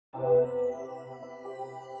Mark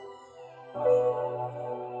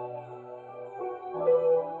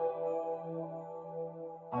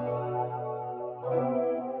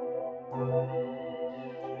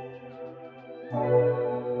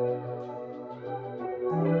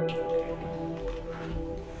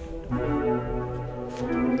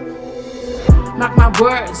my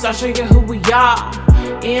words, I'll show you who we are.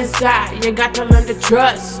 Inside, you got to learn to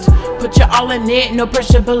trust. Put your all in it, no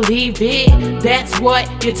pressure, believe it. That's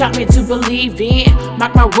what you taught me to believe in.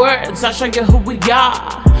 Mark my words, I'll show you who we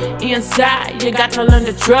are. Inside, you got to learn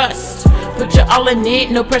to trust. Put your all in it,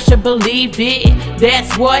 no pressure, believe it.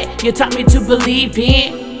 That's what you taught me to believe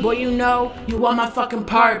in. Boy, you know you are my fucking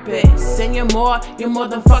purpose, and you're more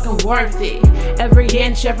than fucking worth it. Every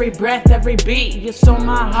inch, every breath, every beat, you stole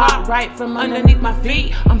my heart right from underneath my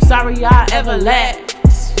feet. I'm sorry I ever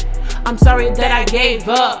left. I'm sorry that I gave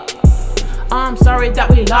up. I'm sorry that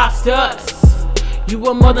we lost us. You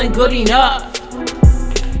were more than good enough.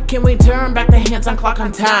 Can we turn back the hands on clock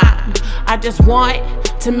on time? I just want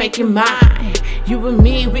to make you mine. You and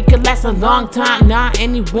me, we could last a long time. Not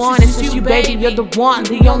anyone, it's just you, baby. You're the one,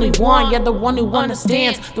 the only one. You're the one who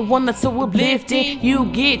understands, the one that's so uplifting. You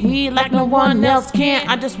get me like no one else can.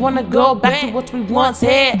 I just wanna go back to what we once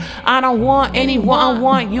had. I don't want anyone, I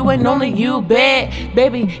want you and only you, bad.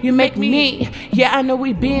 Baby, you make me. Yeah, I know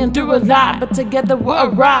we've been through a lot, but together we're a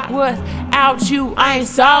rock. Without you, I ain't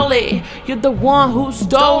solid. You're the one who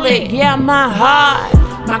stole it. Yeah, my heart.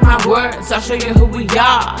 Mark my words, I'll show you who we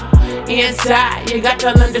are. Inside, you got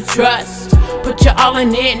to learn to trust. Put your all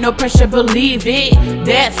in it, no pressure, believe it.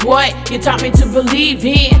 That's what you taught me to believe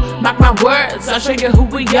in. Mark my words, I'll show you who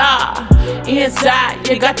we are. Inside,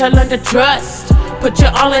 you got to learn to trust. Put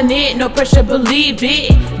your all in it, no pressure, believe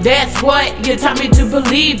it. That's what you taught me to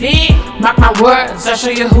believe in. Mark my words, I'll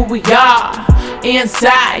show you who we are.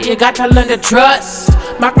 Inside, you got to learn to trust.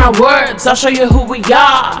 Mark my words, I'll show you who we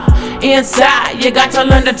are. Inside, you got to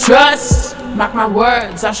learn to trust. Mark my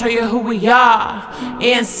words, I'll show you who we are.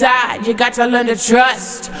 Inside, you got to learn to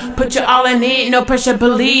trust. Put your all in it, no pressure,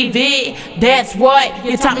 believe it. That's what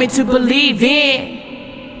you taught me to believe in.